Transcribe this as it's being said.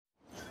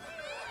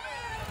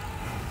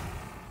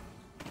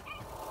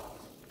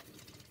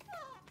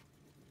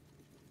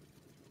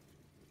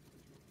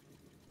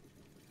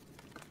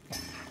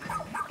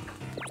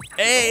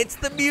Hey, it's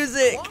the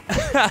music.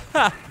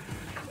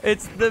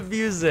 It's the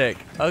music.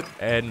 Okay,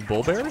 and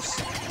bull bears?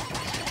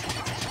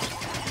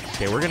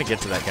 Okay, we're gonna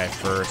get to that guy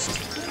first.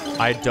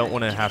 I don't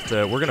want to have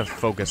to. We're gonna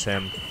focus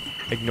him,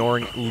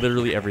 ignoring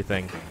literally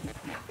everything.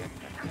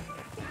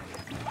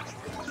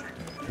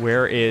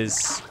 Where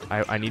is...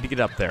 I need to get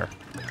up there.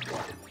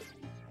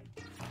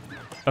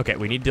 Okay,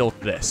 we need to deal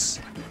with this.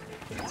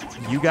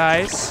 You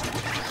guys...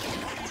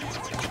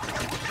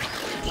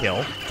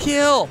 Kill.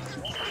 Kill!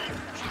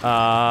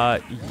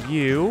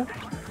 You...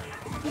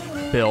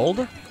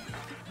 Build.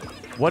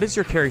 What is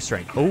your carry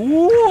strength?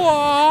 Ooh,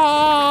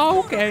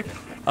 okay.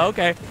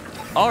 Okay.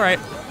 Alright.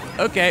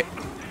 Okay.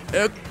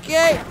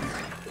 Okay.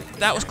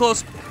 That was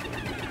close.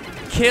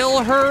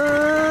 Kill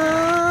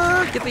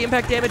her! Get the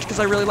impact damage,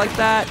 because I really like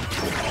that.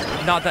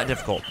 Not that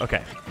difficult.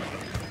 Okay.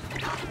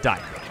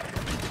 Die.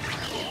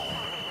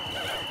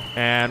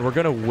 And we're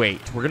gonna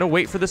wait. We're gonna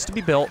wait for this to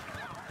be built.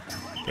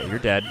 Okay, you're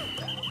dead.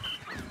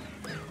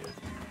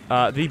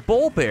 The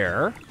bull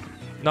bear...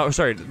 No,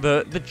 sorry.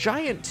 The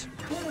giant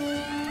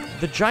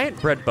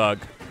bread bug.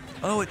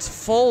 Oh, it's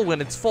full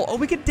when it's full. Oh,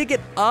 we can dig it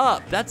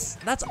up. That's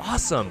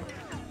awesome.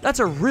 That's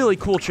a really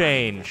cool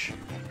change.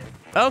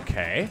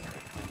 Okay.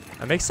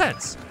 That makes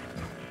sense.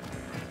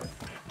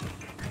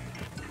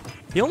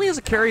 He only has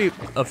a carry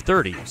of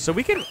 30, so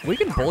we can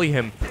bully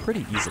him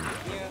pretty easily.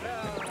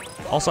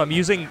 Also, I'm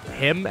using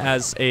him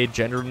as a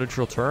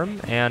gender-neutral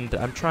term, and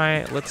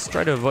let's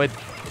try to avoid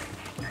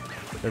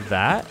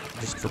that,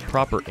 just for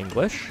proper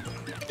English.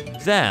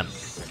 Them.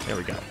 There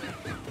we go.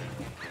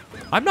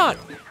 I'm not...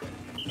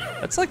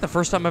 That's like the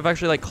first time I've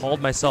actually like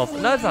called myself...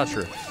 No, that's not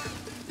true.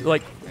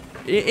 Like,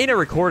 in a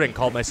recording,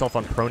 called myself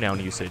on pronoun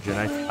usage, and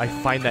I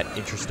find that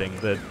interesting.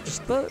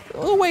 Just the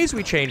ways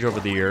we change over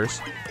the years.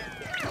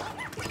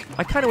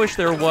 I kind of wish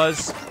there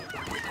was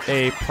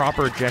a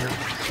proper gender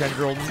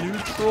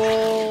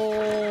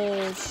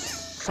neutral...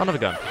 Son of a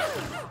gun.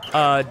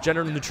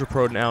 Gender neutral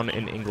pronoun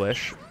in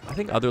English. I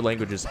think other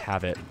languages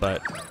have it,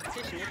 but...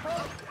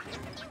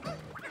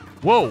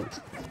 Whoa!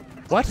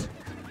 What?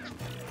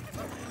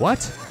 What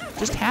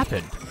just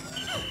happened?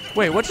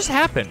 Wait, what just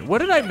happened? What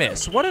did I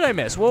miss? What did I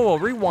miss? Whoa, whoa,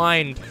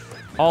 rewind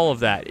all of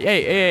that.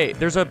 Hey,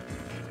 there's a...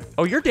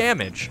 Oh, you're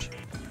damaged.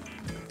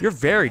 You're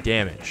very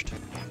damaged.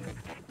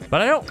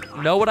 But I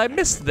don't know what I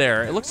missed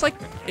there. It looks like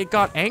it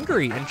got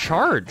angry and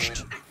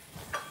charged.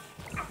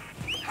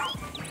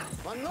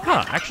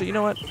 Huh, actually, you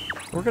know what?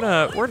 We're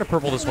gonna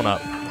purple this one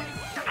up.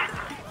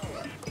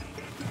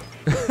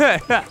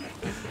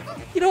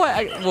 You know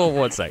what? Well,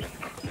 one sec.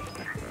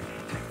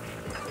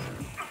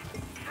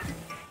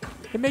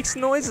 It makes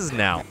noises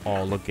now.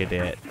 Oh, look at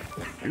it.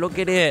 Look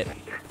at it.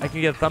 I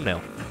can get a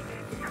thumbnail.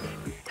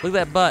 Look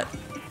at that butt.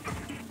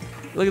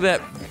 Look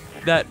at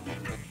that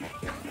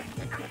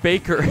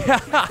baker.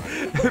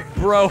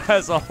 Bro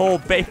has a whole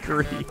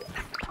bakery.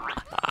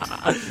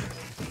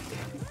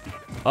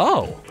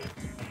 Oh.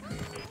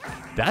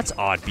 That's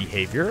odd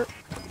behavior.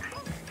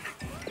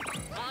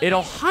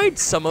 It'll hide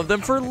some of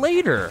them for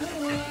later.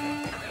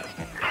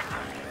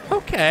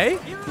 Okay.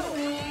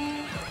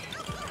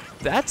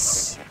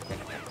 That's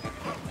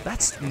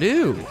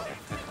new.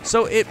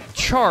 So it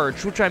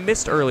charged, which I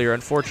missed earlier,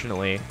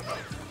 unfortunately.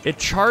 It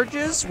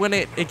charges when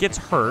it gets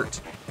hurt,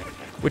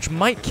 which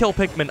might kill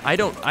Pikmin. I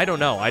don't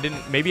know.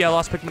 Maybe I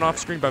lost Pikmin off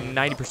screen, but I'm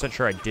 90%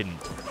 sure I didn't.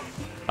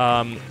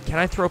 Can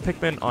I throw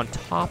Pikmin on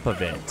top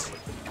of it?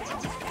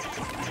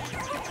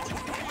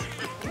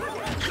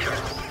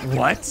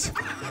 What?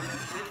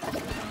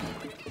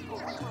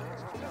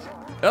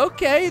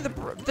 Okay,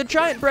 the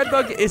giant bread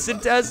bug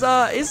isn't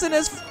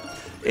as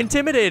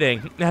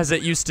intimidating as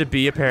it used to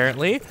be,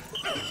 apparently.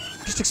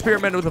 Just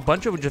experimented with a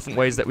bunch of different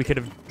ways that we could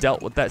have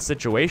dealt with that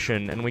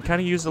situation, and we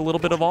kind of used a little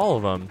bit of all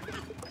of them.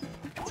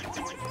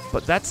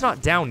 But that's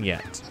not down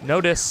yet.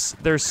 Notice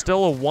there's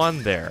still a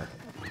 1 there.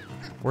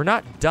 We're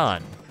not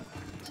done.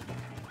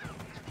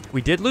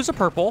 We did lose a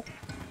purple.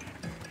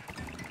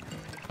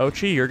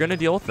 Ochi, you're gonna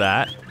deal with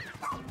that.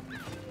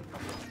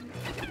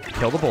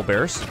 Kill the bull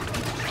bears.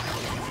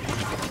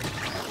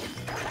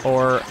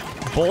 Or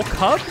bull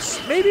cubs,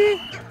 maybe?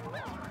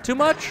 Too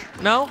much?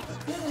 No?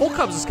 Bull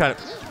cubs is kind of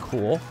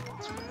cool.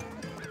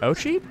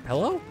 Ochi,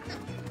 hello?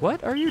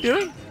 What are you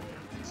doing?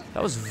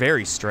 That was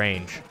very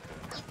strange.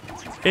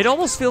 It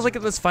almost feels like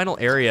in this final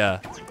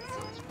area,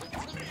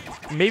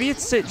 maybe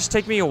it's just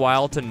taking me a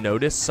while to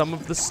notice some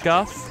of the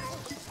scuff.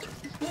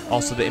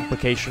 Also, the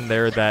implication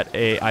there that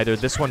either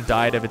this one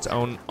died of its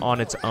own on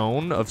its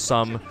own of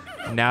some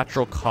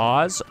natural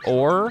cause,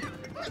 or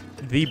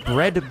the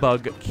bread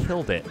bug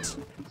killed it.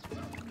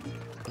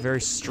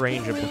 Very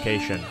strange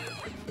implication.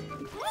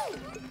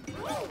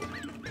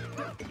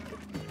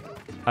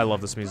 I love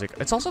this music.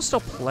 It's also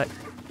still play.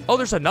 Oh,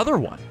 there's another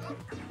one.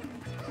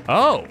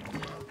 Oh.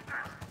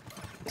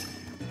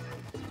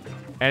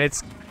 And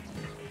it's...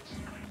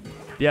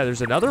 Yeah,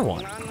 there's another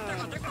one.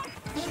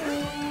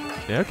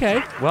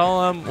 Okay,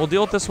 well, we'll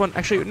deal with this one.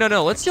 Actually,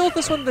 no, let's deal with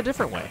this one the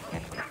different way.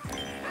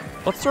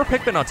 Let's throw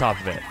Pikmin on top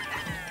of it.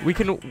 We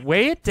can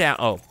weigh it down.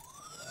 Oh.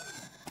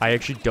 I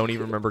actually don't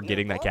even remember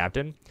getting that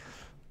captain.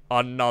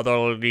 Another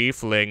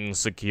leafling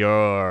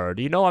secured.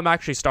 You know, I'm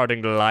actually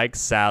starting to like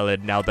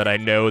salad now that I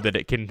know that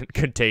it can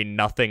contain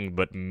nothing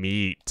but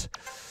meat.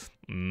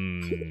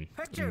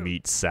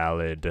 Meat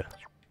salad.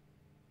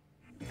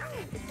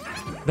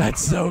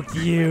 That's so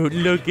cute.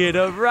 Look at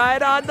him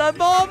right on the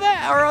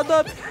moment, or on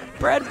the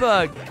bread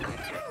bug.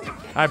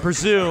 I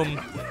presume.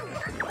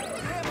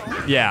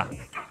 Yeah.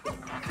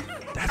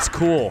 That's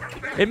cool.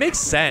 It makes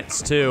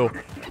sense, too.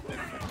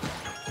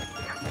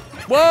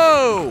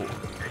 Whoa!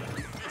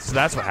 So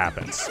that's what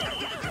happens.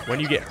 When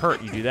you get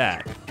hurt, you do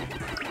that.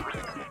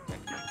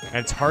 And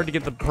it's hard to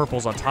get the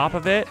purples on top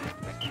of it.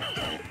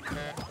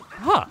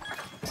 Huh.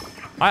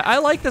 I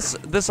like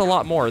this a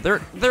lot more.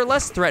 They're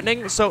less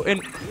threatening. So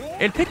in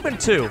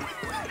Pikmin 2,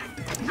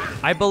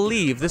 I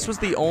believe this was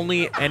the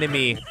only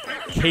enemy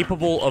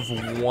capable of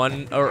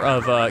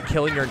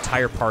killing your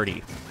entire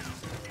party.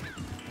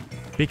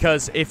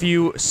 Because if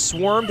you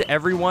swarmed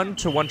everyone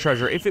to one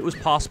treasure, if it was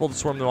possible to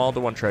swarm them all to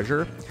one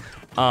treasure,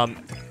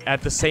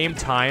 at the same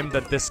time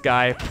that this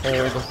guy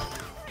pulled,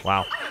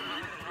 wow,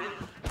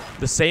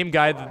 the same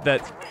guy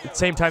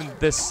same time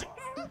this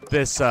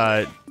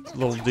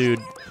little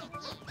dude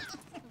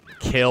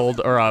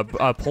killed or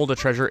pulled a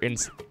treasure in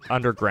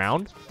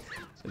underground,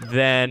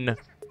 then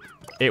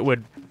it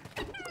would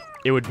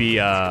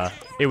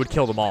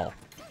kill them all.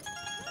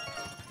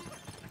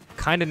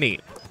 Kind of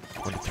neat.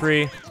 1, 2,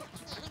 3.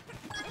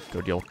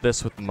 Go deal with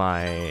this with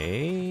my...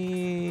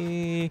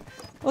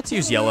 Let's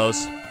use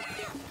yellows.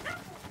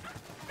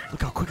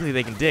 Look how quickly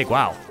they can dig.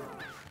 Wow.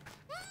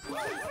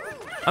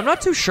 I'm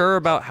not too sure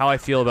about how I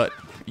feel about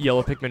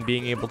yellow Pikmin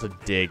being able to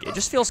dig. It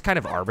just feels kind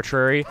of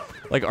arbitrary.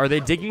 Like, are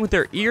they digging with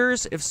their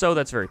ears? If so,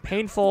 that's very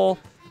painful.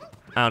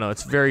 I don't know.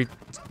 It's very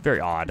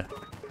odd.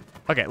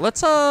 Okay,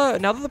 let's, now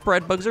that the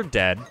bread bugs are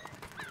dead,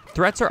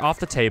 threats are off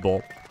the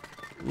table,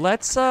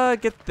 let's,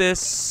 get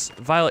this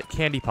violet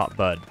candy pop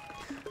bud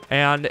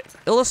and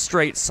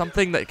illustrate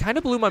something that kind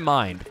of blew my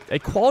mind. A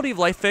quality of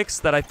life fix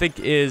that I think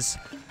is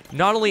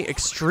not only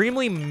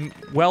extremely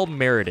well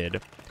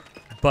merited,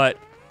 but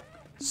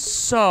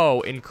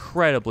so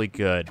incredibly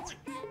good.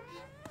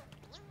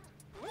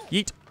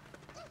 Yeet.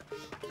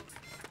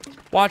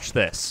 Watch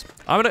this.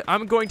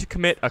 I'm going to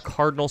commit a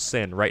cardinal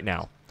sin right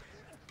now.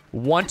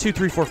 1, 2,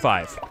 3, 4,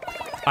 5.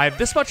 I have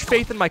this much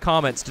faith in my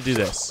comments to do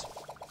this.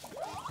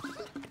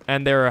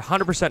 And they're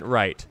 100%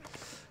 right.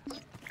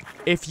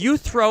 If you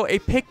throw a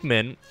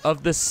Pikmin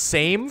of the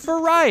same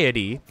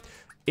variety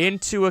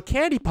into a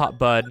candy pop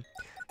bud,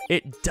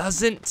 it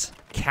doesn't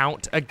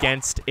count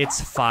against its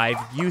 5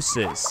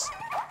 uses.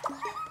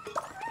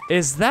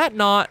 Is that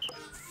not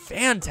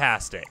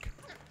fantastic?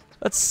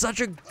 That's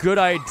such a good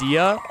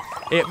idea.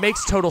 It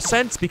makes total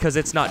sense because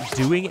it's not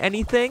doing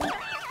anything.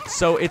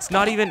 So it's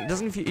not even,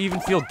 doesn't even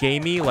feel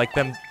gamey like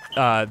them,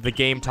 the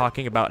game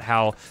talking about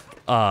how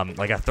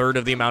like a third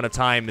of the amount of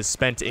time is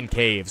spent in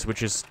caves,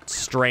 which is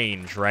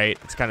strange, right?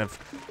 It's kind of,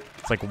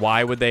 it's like,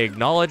 why would they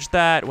acknowledge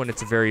that when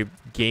it's a very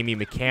gamey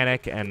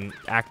mechanic and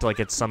act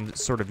like it's some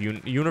sort of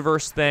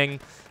universe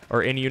thing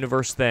or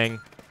in-universe thing?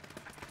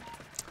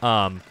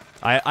 I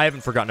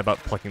haven't forgotten about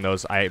plucking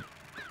those. I,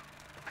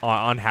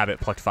 on habit,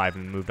 plucked 5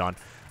 and moved on.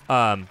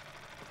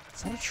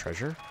 Is that a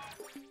treasure?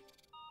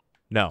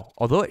 No,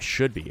 although it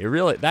should be. It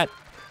really, that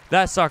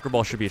soccer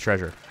ball should be a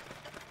treasure.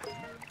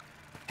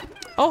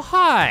 Oh,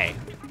 hi!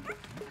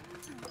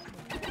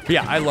 But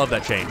yeah, I love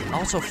that chain.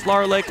 Also,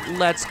 Flower Lake,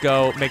 let's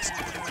go.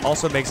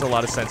 Also makes a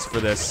lot of sense for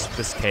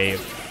this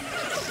cave.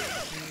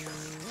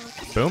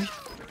 Boom.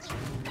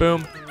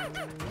 Boom.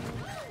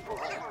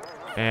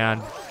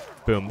 And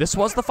boom. This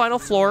was the final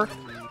floor,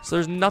 so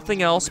there's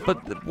nothing else,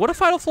 but what a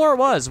final floor it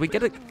was. We get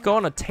to go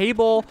on a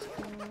table.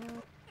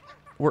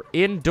 We're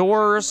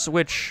indoors,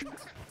 which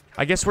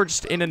I guess we're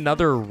just in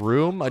another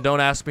room.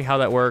 Don't ask me how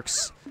that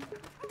works.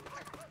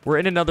 We're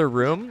in another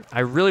room. I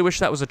really wish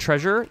that was a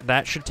treasure.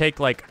 That should take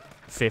like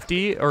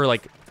 50 or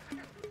like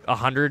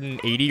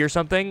 180 or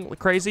something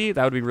crazy.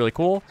 That would be really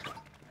cool.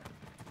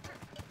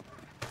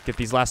 Get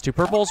these last 2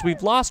 purples.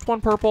 We've lost 1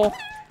 purple,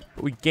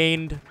 but we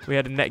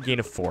had a net gain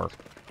of 4.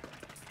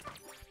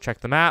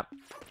 Check the map.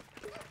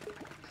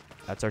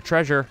 That's our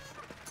treasure.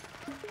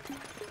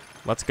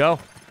 Let's go.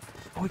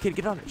 Oh, we can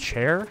get on a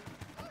chair?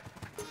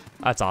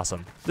 That's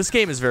awesome. This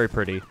game is very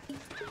pretty.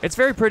 It's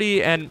very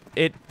pretty, and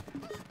it...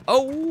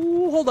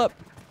 Oh, hold up.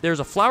 There's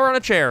a flower on a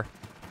chair.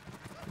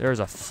 There's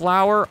a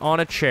flower on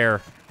a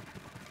chair.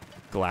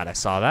 Glad I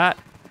saw that.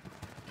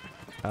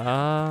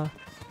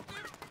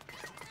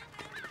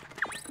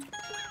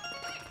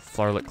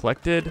 Flowerlet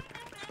collected.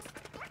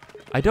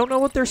 I don't know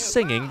what they're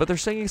singing, but they're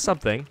singing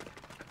something.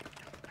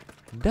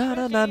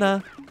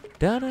 Da-na-na-na.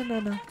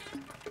 Da-na-na-na.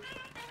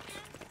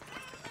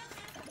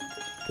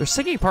 They're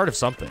singing part of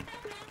something.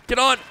 Get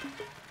on!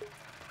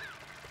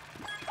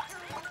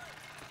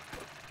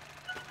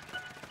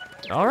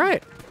 All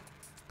right.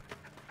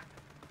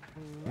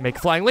 Make a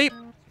flying leap.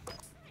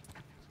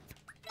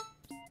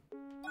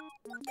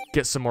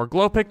 Get some more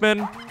glow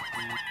Pikmin.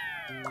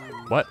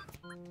 What?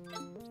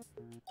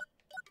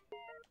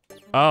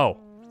 Oh.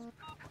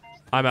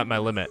 I'm at my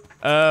limit.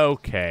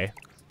 Okay.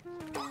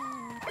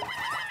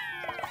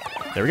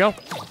 There we go.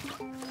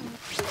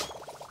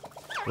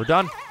 We're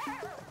done.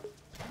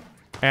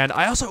 And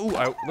I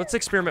also, let's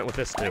experiment with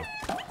this too.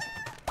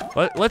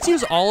 Let's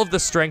use all of the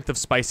strength of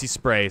spicy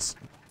sprays,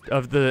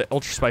 of the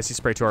ultra spicy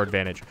spray to our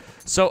advantage.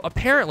 So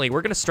apparently,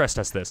 we're gonna stress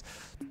test this.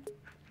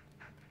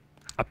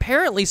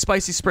 Apparently,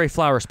 spicy spray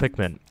flowers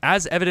Pikmin,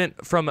 as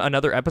evident from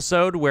another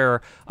episode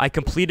where I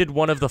completed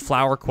one of the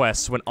flower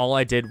quests when all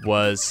I did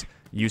was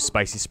use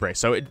spicy spray.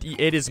 So it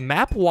is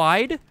map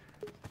wide,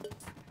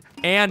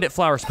 and it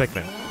flowers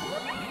Pikmin.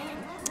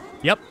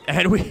 Yep,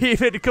 and we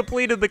even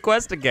completed the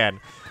quest again.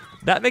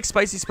 That makes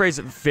spicy sprays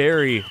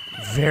very,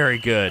 very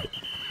good.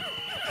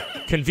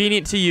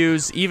 Convenient to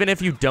use, even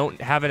if you don't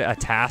have a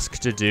task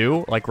to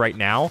do, like right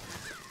now.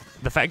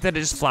 The fact that it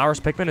just flowers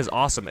Pikmin is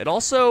awesome. It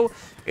also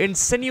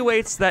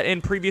insinuates that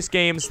in previous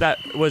games that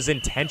was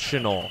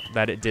intentional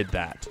that it did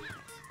that.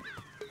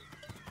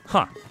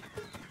 Huh.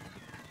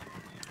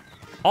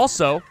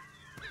 Also,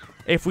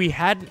 if we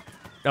hadn't...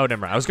 Oh,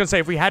 never mind. I was going to say,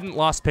 if we hadn't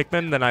lost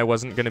Pikmin, then I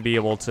wasn't going to be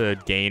able to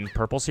gain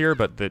purples here,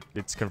 but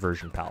it's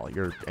conversion, pal.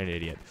 You're an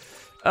idiot.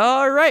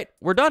 All right,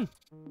 we're done.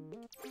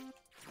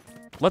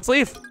 Let's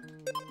leave.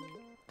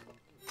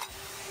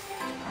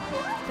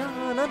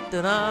 Da,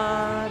 da,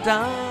 da,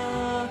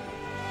 da.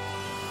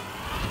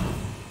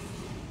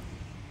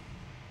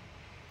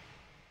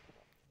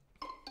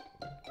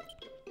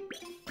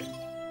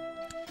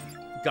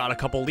 Got a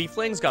couple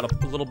leaflings, got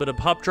a little bit of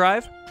pup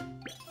drive.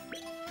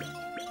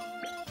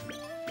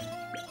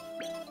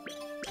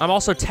 I'm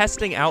also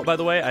testing out, by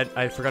the way,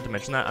 I forgot to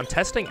mention that. I'm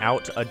testing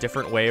out a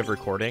different way of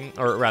recording,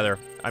 or rather,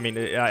 I mean,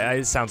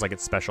 it sounds like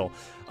it's special.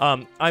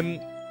 I'm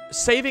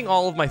saving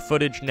all of my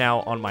footage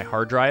now on my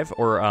hard drive,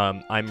 or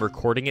I'm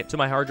recording it to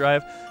my hard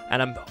drive,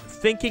 and I'm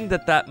thinking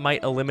that that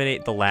might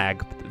eliminate the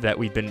lag that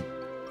we've been,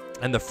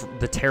 and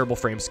the terrible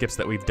frame skips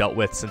that we've dealt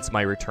with since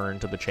my return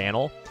to the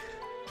channel.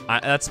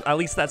 At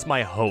least that's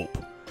my hope.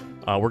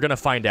 We're gonna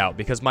find out,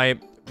 because my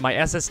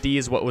SSD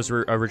is what was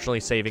originally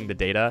saving the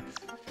data,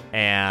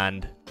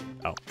 and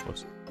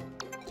whoops.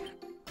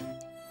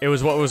 It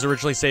was what was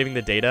originally saving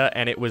the data,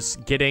 and it was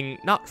getting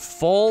not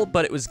full,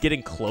 but it was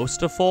getting close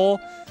to full,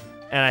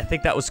 and I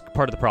think that was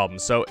part of the problem.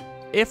 So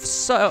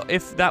if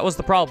that was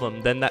the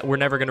problem, then we're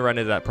never gonna run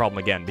into that problem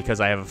again, because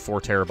I have a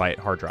 4 terabyte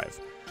hard drive.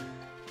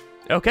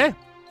 Okay.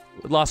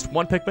 We lost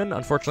 1 Pikmin.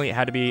 Unfortunately, it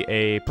had to be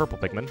a purple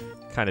Pikmin.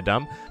 Kind of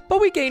dumb. But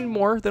we gained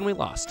more than we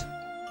lost.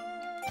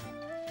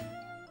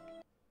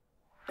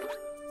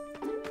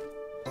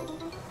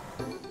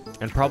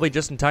 And probably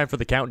just in time for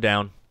the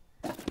countdown.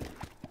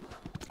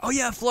 Oh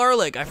yeah, Flower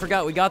Lake. I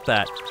forgot we got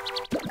that.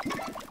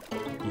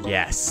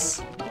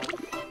 Yes.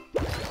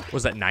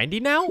 Was that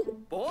 90 now?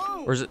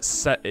 Or is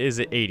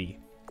it 80?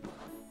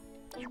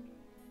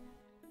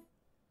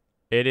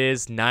 It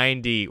is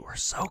 90. We're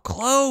so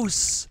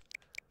close.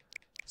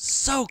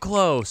 So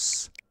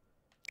close.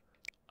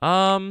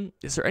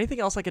 Is there anything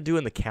else I could do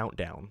in the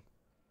countdown?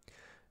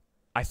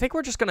 I think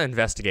we're just gonna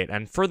investigate,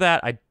 and for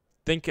that, I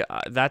think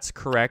that's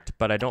correct,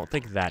 but I don't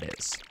think that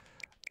is.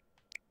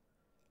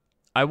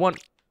 I want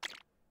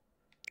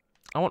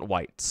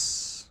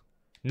whites.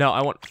 No,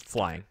 I want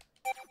flying.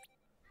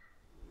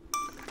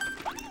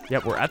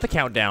 Yep, we're at the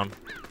countdown,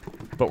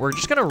 but we're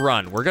just gonna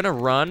run. We're gonna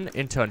run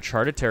into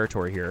uncharted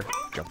territory here.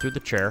 Jump through the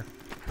chair.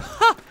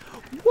 Ha!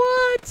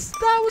 What?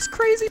 That was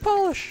crazy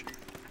polish.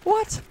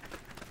 What?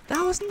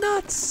 That was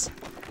nuts.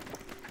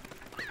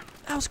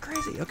 That was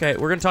crazy. Okay,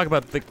 we're gonna talk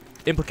about the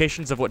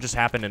implications of what just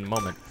happened in a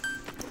moment.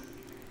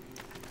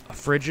 A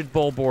frigid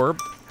Bulborb.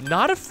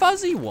 Not a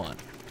fuzzy one,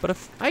 but a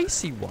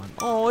icy one.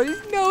 Oh,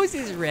 his nose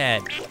is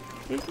red.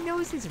 His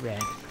nose is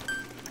red.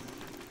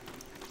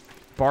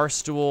 Bar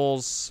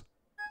stools.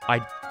 I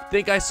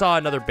think I saw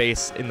another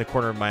base in the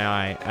corner of my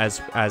eye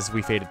as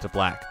we faded to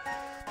black.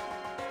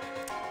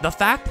 The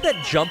fact that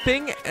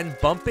jumping and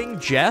bumping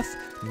Jeff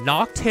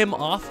knocked him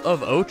off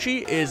of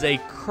Ochi is a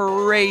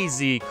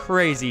crazy,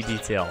 crazy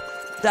detail.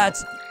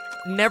 That's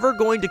never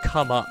going to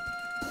come up.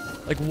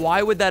 Like,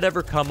 why would that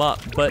ever come up?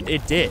 But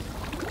it did.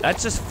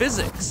 That's just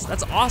physics.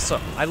 That's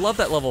awesome. I love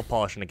that level of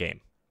polish in a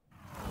game.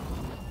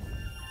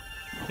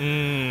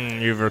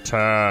 You've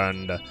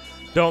returned.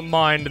 Don't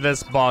mind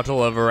this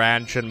bottle of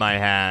ranch in my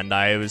hand.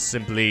 I was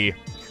simply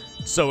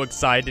so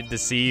excited to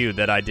see you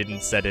that I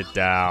didn't set it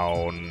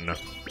down.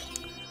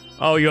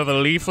 Oh, you have a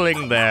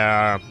leafling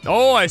there.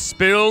 Oh, I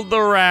spilled the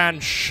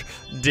ranch.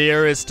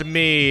 Dearest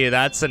me,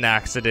 that's an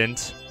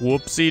accident.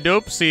 Whoopsie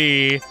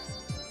doopsie.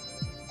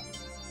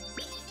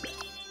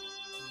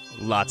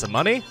 Lots of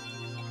money.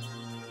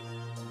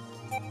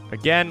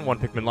 Again, 1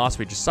 Pikmin lost.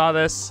 We just saw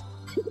this.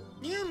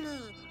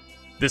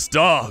 This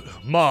dog,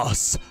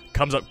 Moss,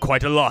 comes up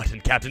quite a lot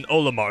in Captain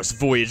Olimar's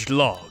voyage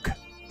log.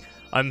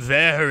 I'm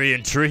very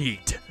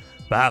intrigued.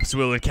 Perhaps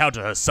we'll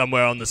encounter her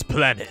somewhere on this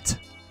planet.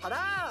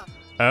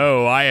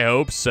 Oh, I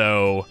hope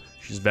so.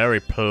 She's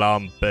very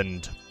plump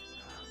and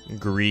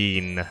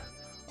green.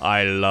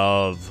 I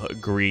love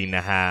green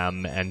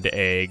ham and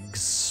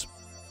eggs.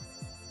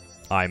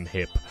 I'm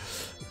hip.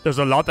 There's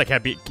a lot that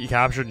can't be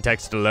captured in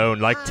text alone,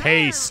 like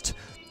taste.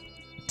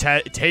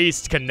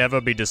 taste can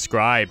never be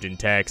described in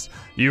text.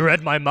 You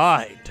read my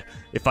mind.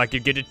 If I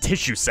could get a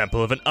tissue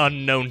sample of an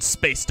unknown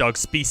space dog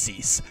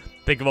species,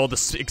 think of all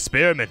the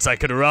experiments I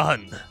could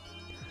run.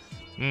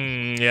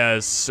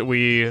 Yes,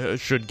 we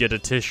should get a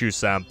tissue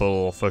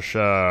sample for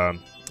sure.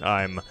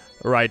 I'm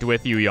right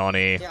with you,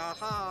 Yanni.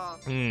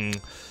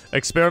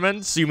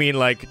 Experiments? You mean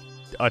like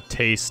a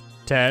taste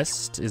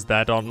test? Is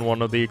that on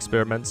one of the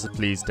experiments?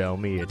 Please tell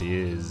me it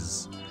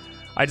is.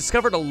 I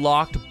discovered a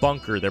locked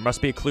bunker. There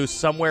must be a clue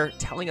somewhere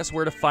telling us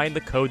where to find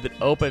the code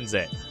that opens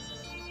it.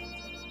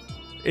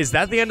 Is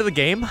that the end of the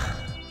game?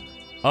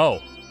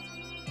 Oh.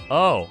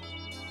 Oh.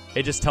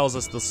 It just tells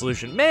us the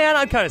solution. Man,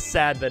 I'm kind of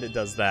sad that it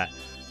does that.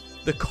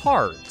 The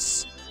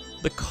cards.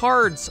 The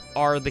cards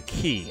are the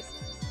key.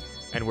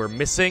 And we're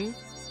missing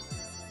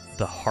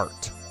the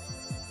heart.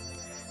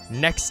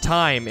 Next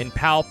time in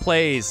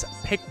PalPlays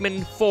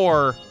Pikmin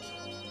 4,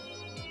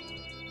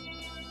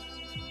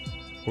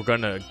 we're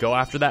gonna go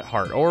after that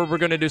heart. Or we're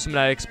gonna do some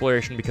night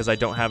exploration because I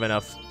don't have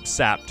enough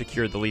sap to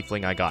cure the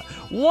leafling I got.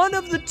 One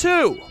of the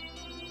two!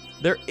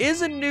 There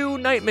is a new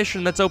night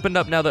mission that's opened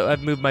up now that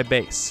I've moved my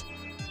base.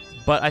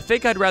 But I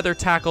think I'd rather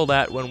tackle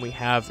that when we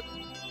have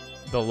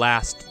the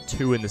last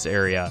two in this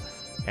area,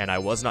 and I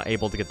was not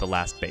able to get the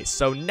last base.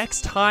 So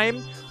next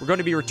time, we're going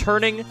to be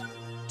returning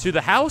to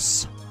the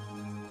house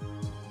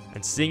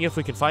and seeing if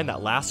we can find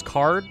that last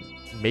card,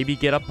 maybe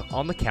get up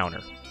on the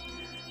counter.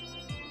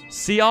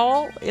 See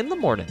y'all in the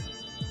morning.